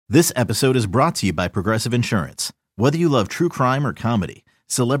This episode is brought to you by Progressive Insurance. Whether you love true crime or comedy,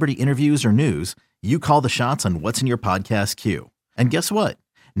 celebrity interviews or news, you call the shots on what's in your podcast queue. And guess what?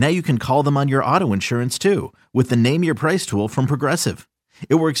 Now you can call them on your auto insurance too with the Name Your Price tool from Progressive.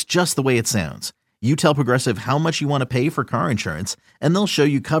 It works just the way it sounds. You tell Progressive how much you want to pay for car insurance, and they'll show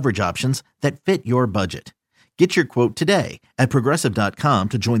you coverage options that fit your budget. Get your quote today at Progressive.com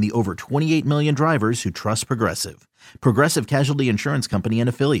to join the over 28 million drivers who trust Progressive. Progressive Casualty Insurance Company and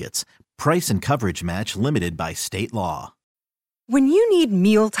Affiliates. Price and coverage match limited by state law. When you need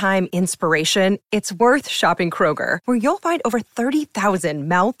mealtime inspiration, it's worth shopping Kroger, where you'll find over 30,000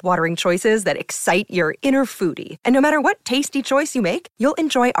 mouth-watering choices that excite your inner foodie. And no matter what tasty choice you make, you'll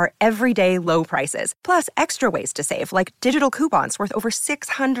enjoy our everyday low prices, plus extra ways to save, like digital coupons worth over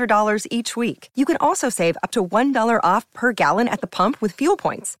 $600 each week. You can also save up to $1 off per gallon at the pump with fuel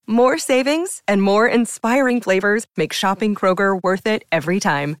points. More savings and more inspiring flavors make shopping Kroger worth it every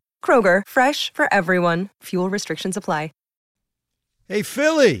time. Kroger, fresh for everyone. Fuel restrictions apply. Hey,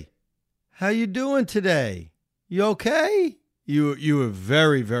 Philly, how you doing today? You okay? You were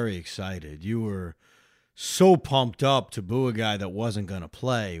very, very excited. You were so pumped up to boo a guy that wasn't going to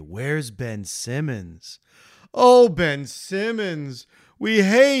play. Where's Ben Simmons? Oh, Ben Simmons. We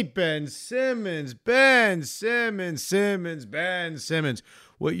hate Ben Simmons. Ben Simmons.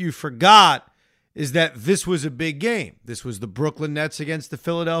 What you forgot is that this was a big game. This was the Brooklyn Nets against the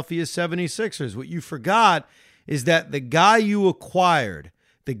Philadelphia 76ers. What you forgot is that the guy you acquired,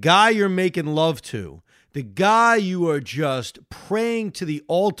 the guy you're making love to, the guy you are just praying to the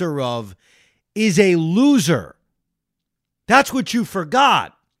altar of is a loser. That's what you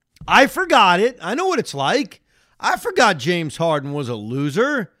forgot. I forgot it. I know what it's like. I forgot James Harden was a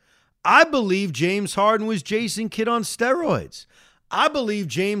loser. I believe James Harden was Jason Kidd on steroids. I believe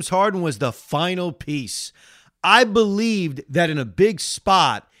James Harden was the final piece. I believed that in a big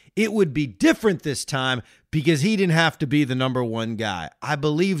spot, it would be different this time because he didn't have to be the number one guy. I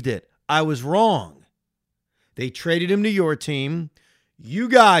believed it. I was wrong. They traded him to your team. You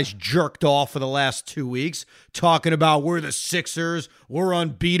guys jerked off for the last 2 weeks talking about we're the Sixers, we're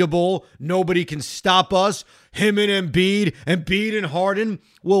unbeatable, nobody can stop us, him and Embiid and Harden.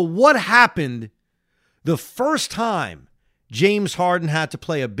 Well, what happened the first time James Harden had to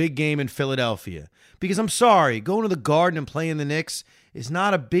play a big game in Philadelphia? Because I'm sorry, going to the Garden and playing the Knicks is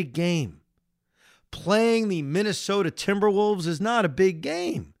not a big game. Playing the Minnesota Timberwolves is not a big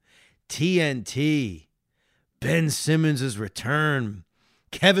game. TNT, Ben Simmons' return,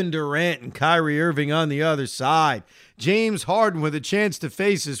 Kevin Durant and Kyrie Irving on the other side, James Harden with a chance to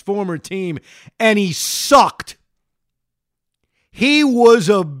face his former team, and he sucked. He was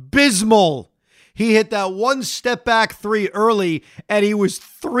abysmal. He hit that one step back three early, and he was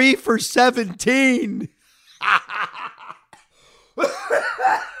 3 for 17.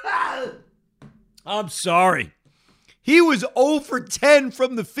 I'm sorry. He was 0 for 10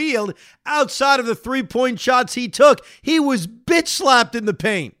 from the field outside of the three-point shots he took. He was bitch slapped in the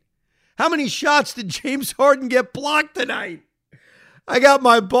paint. How many shots did James Harden get blocked tonight? I got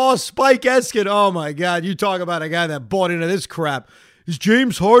my boss, Spike Eskin. Oh, my God. You talk about a guy that bought into this crap. Is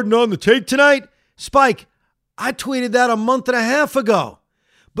James Harden on the take tonight? Spike, I tweeted that a month and a half ago.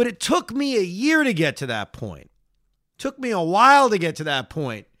 But it took me a year to get to that point. Took me a while to get to that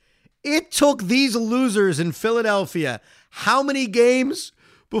point. It took these losers in Philadelphia how many games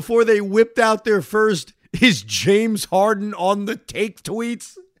before they whipped out their first "Is James Harden on the take"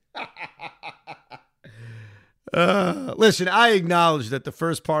 tweets? Listen, I acknowledge that the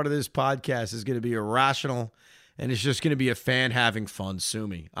first part of this podcast is going to be irrational and it's just going to be a fan having fun. Sue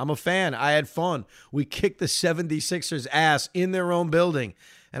me. I'm a fan. I had fun. We kicked the 76ers' ass in their own building.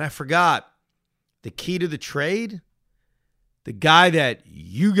 And I forgot the key to the trade. The guy that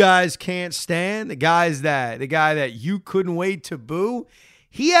you guys can't stand, the guy that you couldn't wait to boo,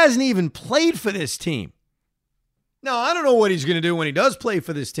 he hasn't even played for this team. Now, I don't know what he's going to do when he does play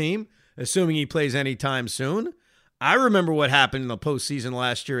for this team, assuming he plays anytime soon. I remember what happened in the postseason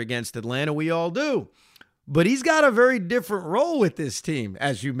last year against Atlanta. We all do. But he's got a very different role with this team,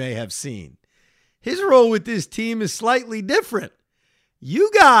 as you may have seen. His role with this team is slightly different.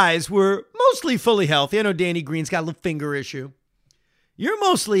 You guys were mostly fully healthy. I know Danny Green's got a little finger issue. You're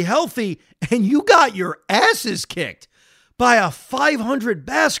mostly healthy, and you got your asses kicked by a 500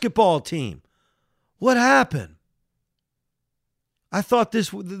 basketball team. What happened? I thought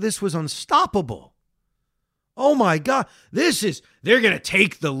this was unstoppable. Oh, my God. They're going to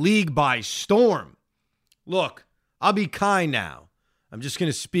take the league by storm. Look, I'll be kind now. I'm just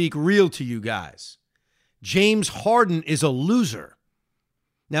going to speak real to you guys. James Harden is a loser.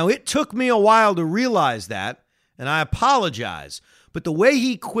 Now, it took me a while to realize that, and I apologize. But the way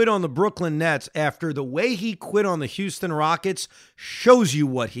he quit on the Brooklyn Nets after the way he quit on the Houston Rockets shows you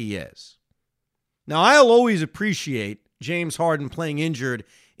what he is. Now, I'll always appreciate James Harden playing injured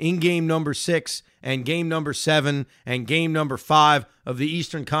in game number 6 and game number 7 and game number 5 of the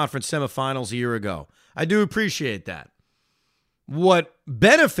Eastern Conference semifinals a year ago. I do appreciate that. What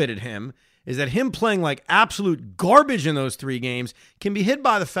benefited him is that him playing like absolute garbage in those 3 games can be hid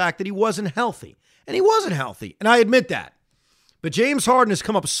by the fact that he wasn't healthy. And he wasn't healthy, and I admit that. But James Harden has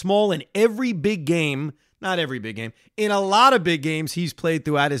come up small in every big game, not every big game, in a lot of big games he's played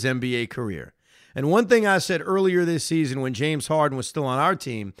throughout his NBA career. And one thing I said earlier this season when James Harden was still on our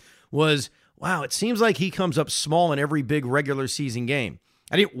team was, wow, it seems like he comes up small in every big regular season game.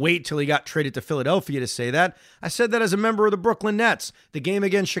 I didn't wait till he got traded to Philadelphia to say that. I said that as a member of the Brooklyn Nets, the game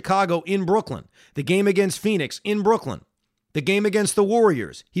against Chicago in Brooklyn, the game against Phoenix in Brooklyn, the game against the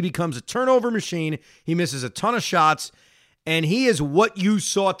Warriors. He becomes a turnover machine. He misses a ton of shots. And he is what you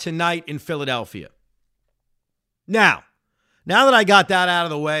saw tonight in Philadelphia. Now that I got that out of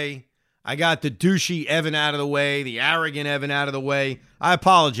the way, I got the douchey Evan out of the way, the arrogant Evan out of the way, I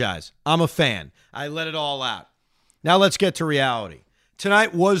apologize. I'm a fan. I let it all out. Now let's get to reality.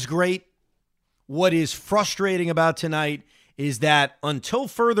 Tonight was great. What is frustrating about tonight is that until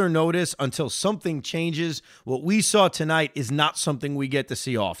further notice, until something changes, what we saw tonight is not something we get to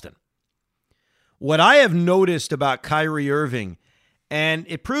see often. What I have noticed about Kyrie Irving, and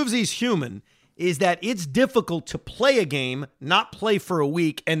it proves he's human, is that it's difficult to play a game, not play for a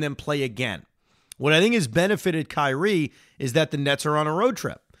week, and then play again. What I think has benefited Kyrie is that the Nets are on a road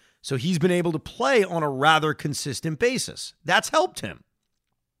trip. So he's been able to play on a rather consistent basis. That's helped him.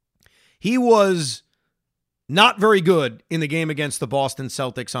 He was not very good in the game against the Boston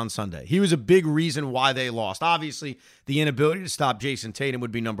Celtics on Sunday. He was a big reason why they lost. Obviously, the inability to stop Jason Tatum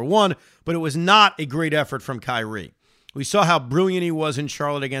would be number one, but it was not a great effort from Kyrie. We saw how brilliant he was in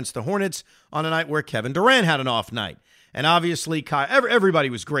Charlotte against the Hornets on a night where Kevin Durant had an off night. And obviously, everybody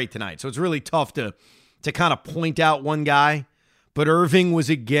was great tonight, so it's really tough to kind of point out one guy. But Irving was,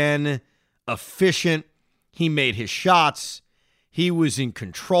 again, efficient. He made his shots. He was in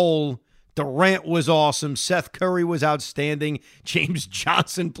control. Durant was awesome. Seth Curry was outstanding. James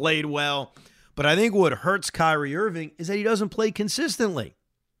Johnson played well. But I think what hurts Kyrie Irving is that he doesn't play consistently.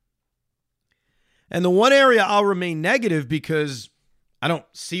 And the one area I'll remain negative because I don't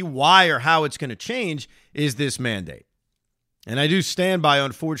see why or how it's going to change is this mandate. And I do stand by,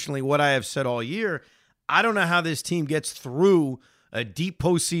 unfortunately, what I have said all year. I don't know how this team gets through a deep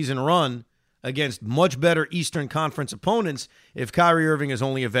postseason run against much better Eastern Conference opponents if Kyrie Irving is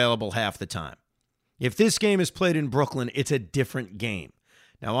only available half the time. If this game is played in Brooklyn, it's a different game.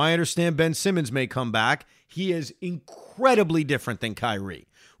 Now, I understand Ben Simmons may come back. He is incredibly different than Kyrie.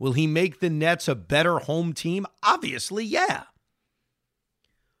 Will he make the Nets a better home team? Obviously, yeah.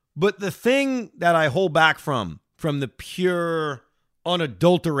 But the thing that I hold back from the pure,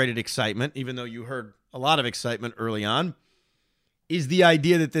 unadulterated excitement, even though you heard a lot of excitement early on, is the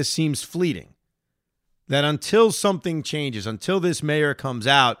idea that this seems fleeting. That until something changes, until this mayor comes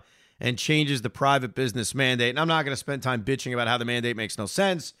out and changes the private business mandate, and I'm not going to spend time bitching about how the mandate makes no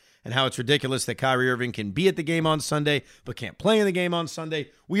sense and how it's ridiculous that Kyrie Irving can be at the game on Sunday but can't play in the game on Sunday.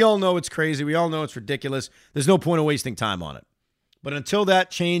 We all know it's crazy. We all know it's ridiculous. There's no point of wasting time on it. But until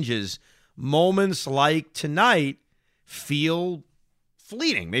that changes, moments like tonight feel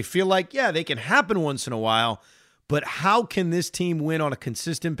fleeting. They feel like, yeah, they can happen once in a while, but how can this team win on a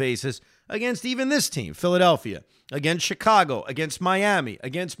consistent basis against even this team, Philadelphia, against Chicago, against Miami,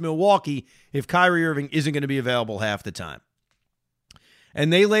 against Milwaukee, if Kyrie Irving isn't going to be available half the time?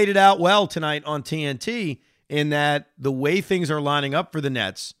 And they laid it out well tonight on TNT in that the way things are lining up for the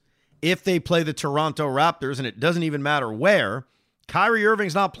Nets, if they play the Toronto Raptors, and it doesn't even matter where, Kyrie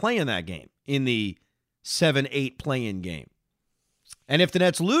Irving's not playing that game in the 7-8 play-in game. And if the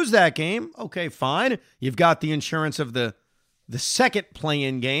Nets lose that game, okay, fine. You've got the insurance of the second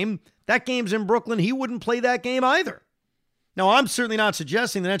play-in game. That game's in Brooklyn. He wouldn't play that game either. Now, I'm certainly not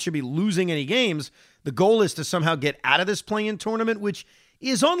suggesting the Nets should be losing any games. The goal is to somehow get out of this play-in tournament, which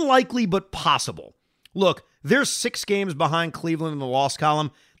is unlikely but possible. Look, they're 6 games behind Cleveland in the loss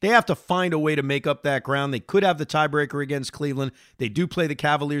column. They have to find a way to make up that ground. They could have the tiebreaker against Cleveland. They do play the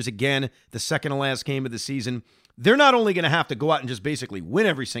Cavaliers again, the second to last game of the season. They're not only going to have to go out and just basically win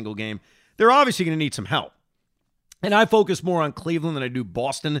every single game, they're obviously going to need some help. And I focus more on Cleveland than I do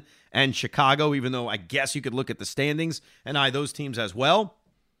Boston and Chicago, even though I guess you could look at the standings and eye those teams as well.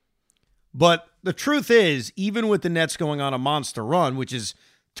 But the truth is, even with the Nets going on a monster run, which is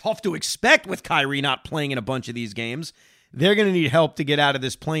tough to expect with Kyrie not playing in a bunch of these games, they're going to need help to get out of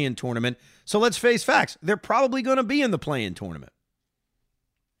this play-in tournament. So let's face facts. They're probably going to be in the play-in tournament.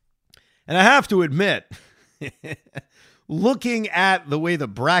 And I have to admit, looking at the way the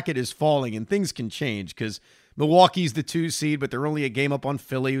bracket is falling, and things can change because Milwaukee's the 2 seed, but they're only a game up on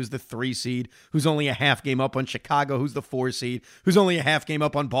Philly, who's the 3 seed, who's only a half game up on Chicago, who's the 4 seed, who's only a half game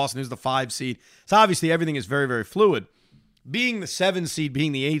up on Boston, who's the 5 seed. So obviously everything is very, very fluid. Being the 7 seed,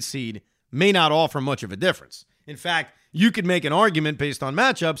 being the 8 seed may not offer much of a difference. In fact, you could make an argument based on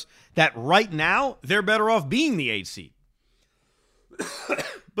matchups that right now they're better off being the 8 seed.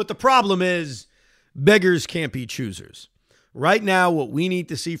 But the problem is beggars can't be choosers. Right now, what we need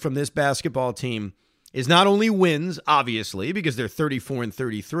to see from this basketball team is not only wins, obviously, because they're 34 and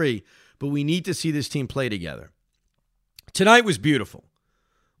 33, but we need to see this team play together. Tonight was beautiful.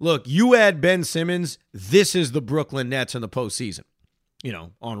 Look, you add Ben Simmons, this is the Brooklyn Nets in the postseason. You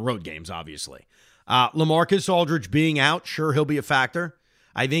know, on road games, obviously. LaMarcus Aldridge being out, sure, he'll be a factor.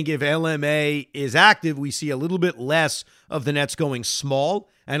 I think if LMA is active, we see a little bit less of the Nets going small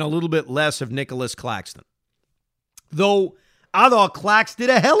and a little bit less of Nicholas Claxton. Though I thought Claxton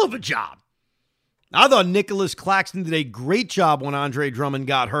did a hell of a job. I thought Nicholas Claxton did a great job when Andre Drummond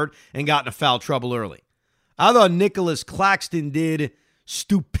got hurt and got into foul trouble early. I thought Nicholas Claxton did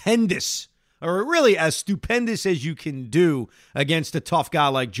stupendous, or really as stupendous as you can do against a tough guy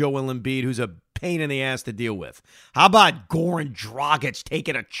like Joel Embiid, who's a pain in the ass to deal with. How about Goran Dragic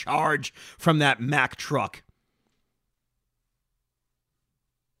taking a charge from that Mack truck?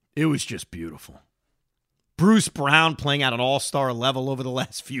 It was just beautiful. Bruce Brown playing at an all-star level over the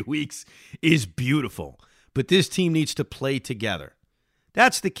last few weeks is beautiful. But this team needs to play together.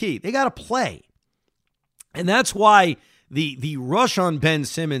 That's the key. They got to play. And that's why the rush on Ben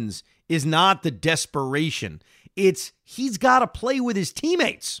Simmons is not the desperation. It's he's got to play with his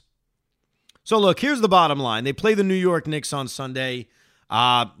teammates. So look, here's the bottom line. They play the New York Knicks on Sunday.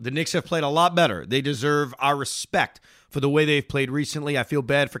 The Knicks have played a lot better. They deserve our respect for the way they've played recently. I feel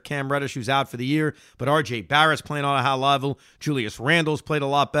bad for Cam Reddish, who's out for the year, but RJ Barrett's playing on a high level. Julius Randle's played a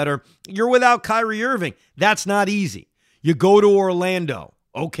lot better. You're without Kyrie Irving. That's not easy. You go to Orlando.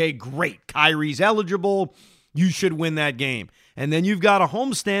 Okay, great. Kyrie's eligible. You should win that game. And then you've got a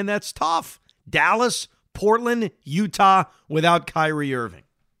homestand that's tough. Dallas, Portland, Utah without Kyrie Irving.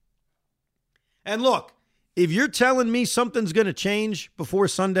 And look, if you're telling me something's going to change before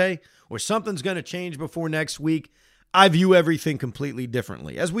Sunday or something's going to change before next week, I view everything completely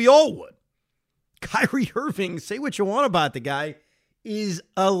differently, as we all would. Kyrie Irving, say what you want about the guy, is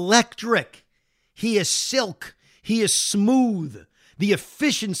electric. He is silk. He is smooth. The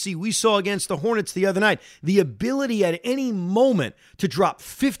efficiency we saw against the Hornets the other night, the ability at any moment to drop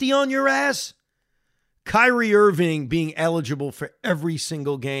 50 on your ass, Kyrie Irving being eligible for every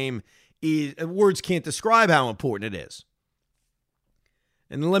single game, words can't describe how important it is.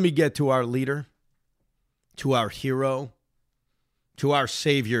 And let me get to our leader, to our hero, to our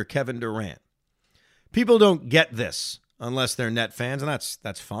savior, Kevin Durant. People don't get this unless they're Net fans, and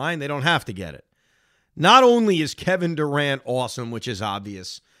that's fine. They don't have to get it. Not only is Kevin Durant awesome, which is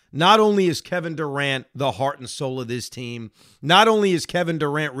obvious, not only is Kevin Durant the heart and soul of this team, not only is Kevin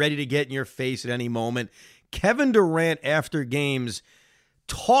Durant ready to get in your face at any moment, Kevin Durant, after games,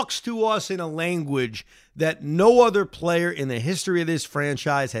 talks to us in a language that no other player in the history of this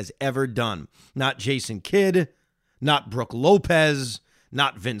franchise has ever done. Not Jason Kidd, not Brooke Lopez,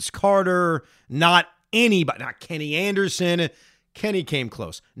 not Vince Carter, not anybody, not Kenny Anderson. Kenny came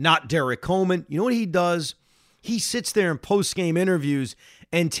close. Not Derek Coleman. You know what he does? He sits there in post-game interviews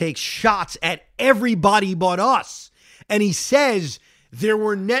and takes shots at everybody but us. And he says there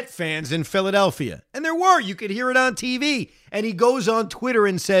were Net fans in Philadelphia. And there were. You could hear it on TV. And he goes on Twitter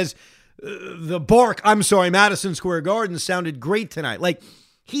and says, Madison Square Garden sounded great tonight. Like,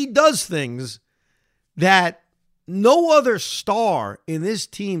 he does things that no other star in this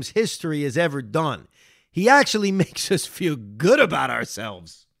team's history has ever done. He actually makes us feel good about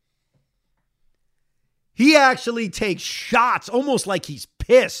ourselves. He actually takes shots almost like he's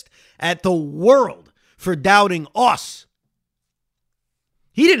pissed at the world for doubting us.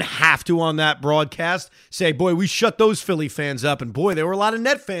 He didn't have to on that broadcast say, boy, we shut those Philly fans up. And boy, there were a lot of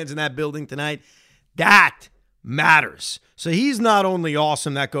Net fans in that building tonight. That matters. So he's not only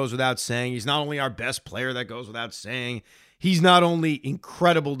awesome, that goes without saying. He's not only our best player, that goes without saying. He's not only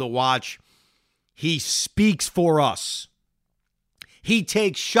incredible to watch, he speaks for us. He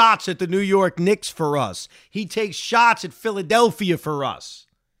takes shots at the New York Knicks for us. He takes shots at Philadelphia for us.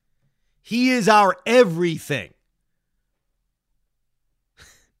 He is our everything.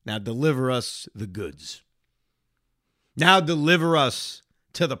 Now deliver us the goods. Now deliver us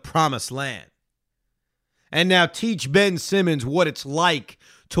to the promised land. And now teach Ben Simmons what it's like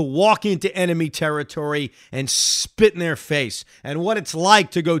to walk into enemy territory and spit in their face, and what it's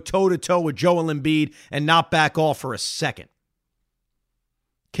like to go toe-to-toe with Joel Embiid and not back off for a second.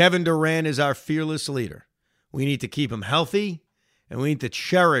 Kevin Durant is our fearless leader. We need to keep him healthy, and we need to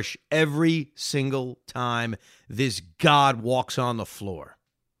cherish every single time this god walks on the floor.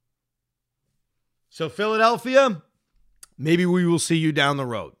 So Philadelphia, maybe we will see you down the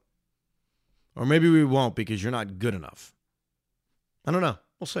road. Or maybe we won't because you're not good enough. I don't know.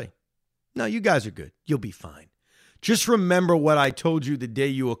 We'll see. No, you guys are good. You'll be fine. Just remember what I told you the day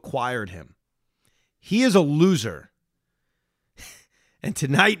you acquired him. He is a loser. And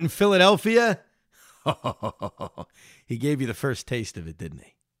tonight in Philadelphia, he gave you the first taste of it, didn't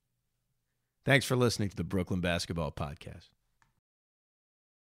he? Thanks for listening to the Brooklyn Basketball Podcast.